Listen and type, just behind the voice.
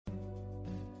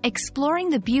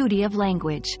Exploring the beauty of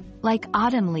language, like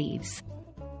autumn leaves.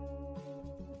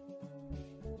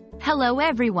 Hello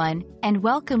everyone, and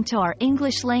welcome to our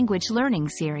English language learning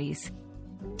series.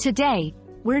 Today,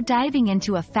 we're diving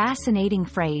into a fascinating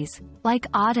phrase, like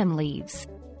autumn leaves.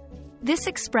 This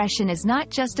expression is not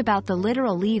just about the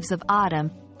literal leaves of autumn,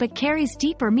 but carries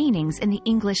deeper meanings in the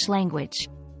English language.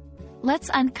 Let's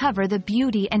uncover the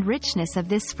beauty and richness of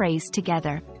this phrase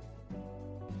together.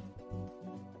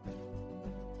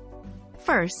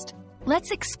 First,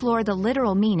 let's explore the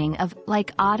literal meaning of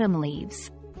like autumn leaves.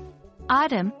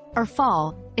 Autumn, or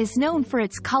fall, is known for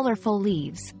its colorful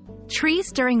leaves.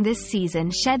 Trees during this season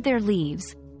shed their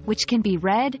leaves, which can be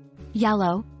red,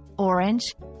 yellow,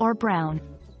 orange, or brown.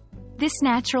 This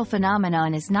natural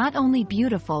phenomenon is not only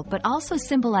beautiful but also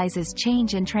symbolizes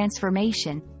change and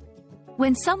transformation.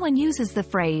 When someone uses the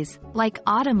phrase, like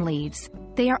autumn leaves,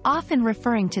 they are often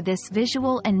referring to this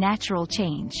visual and natural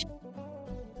change.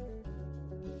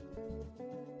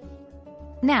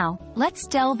 Now, let's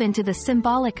delve into the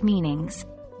symbolic meanings.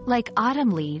 Like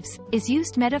autumn leaves, is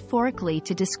used metaphorically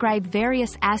to describe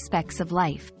various aspects of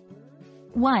life.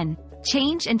 1.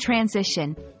 Change and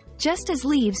transition. Just as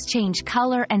leaves change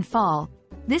color and fall,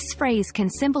 this phrase can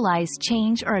symbolize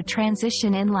change or a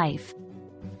transition in life.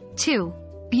 2.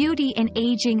 Beauty in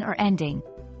aging or ending.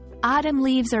 Autumn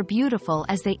leaves are beautiful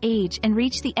as they age and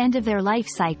reach the end of their life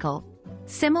cycle,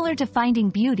 similar to finding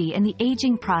beauty in the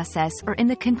aging process or in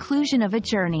the conclusion of a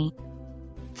journey.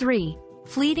 3.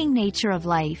 Fleeting nature of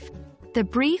life. The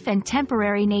brief and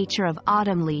temporary nature of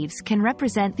autumn leaves can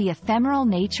represent the ephemeral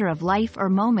nature of life or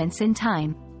moments in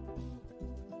time.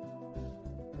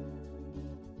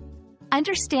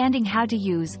 Understanding how to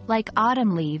use like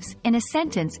autumn leaves in a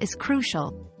sentence is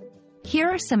crucial. Here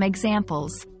are some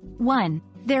examples. 1.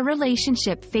 Their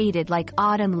relationship faded like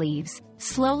autumn leaves,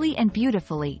 slowly and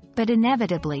beautifully, but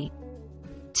inevitably.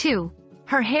 2.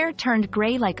 Her hair turned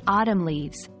gray like autumn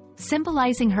leaves,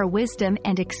 symbolizing her wisdom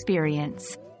and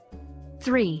experience.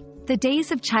 3. The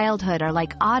days of childhood are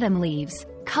like autumn leaves,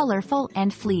 colorful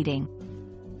and fleeting.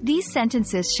 These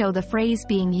sentences show the phrase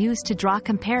being used to draw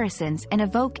comparisons and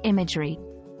evoke imagery.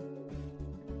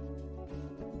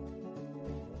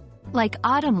 Like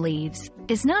autumn leaves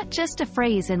is not just a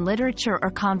phrase in literature or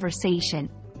conversation.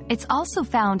 It's also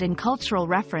found in cultural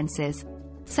references,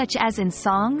 such as in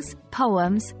songs,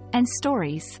 poems, and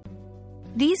stories.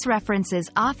 These references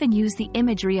often use the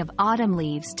imagery of autumn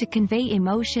leaves to convey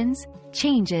emotions,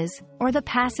 changes, or the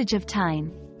passage of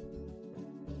time.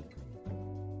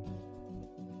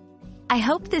 I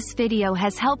hope this video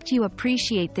has helped you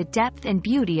appreciate the depth and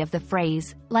beauty of the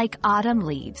phrase, like autumn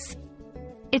leaves.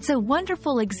 It's a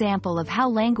wonderful example of how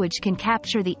language can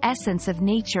capture the essence of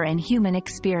nature and human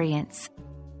experience.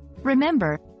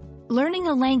 Remember, learning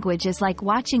a language is like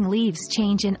watching leaves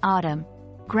change in autumn,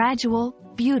 gradual,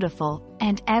 beautiful,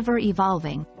 and ever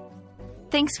evolving.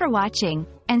 Thanks for watching,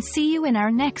 and see you in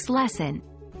our next lesson.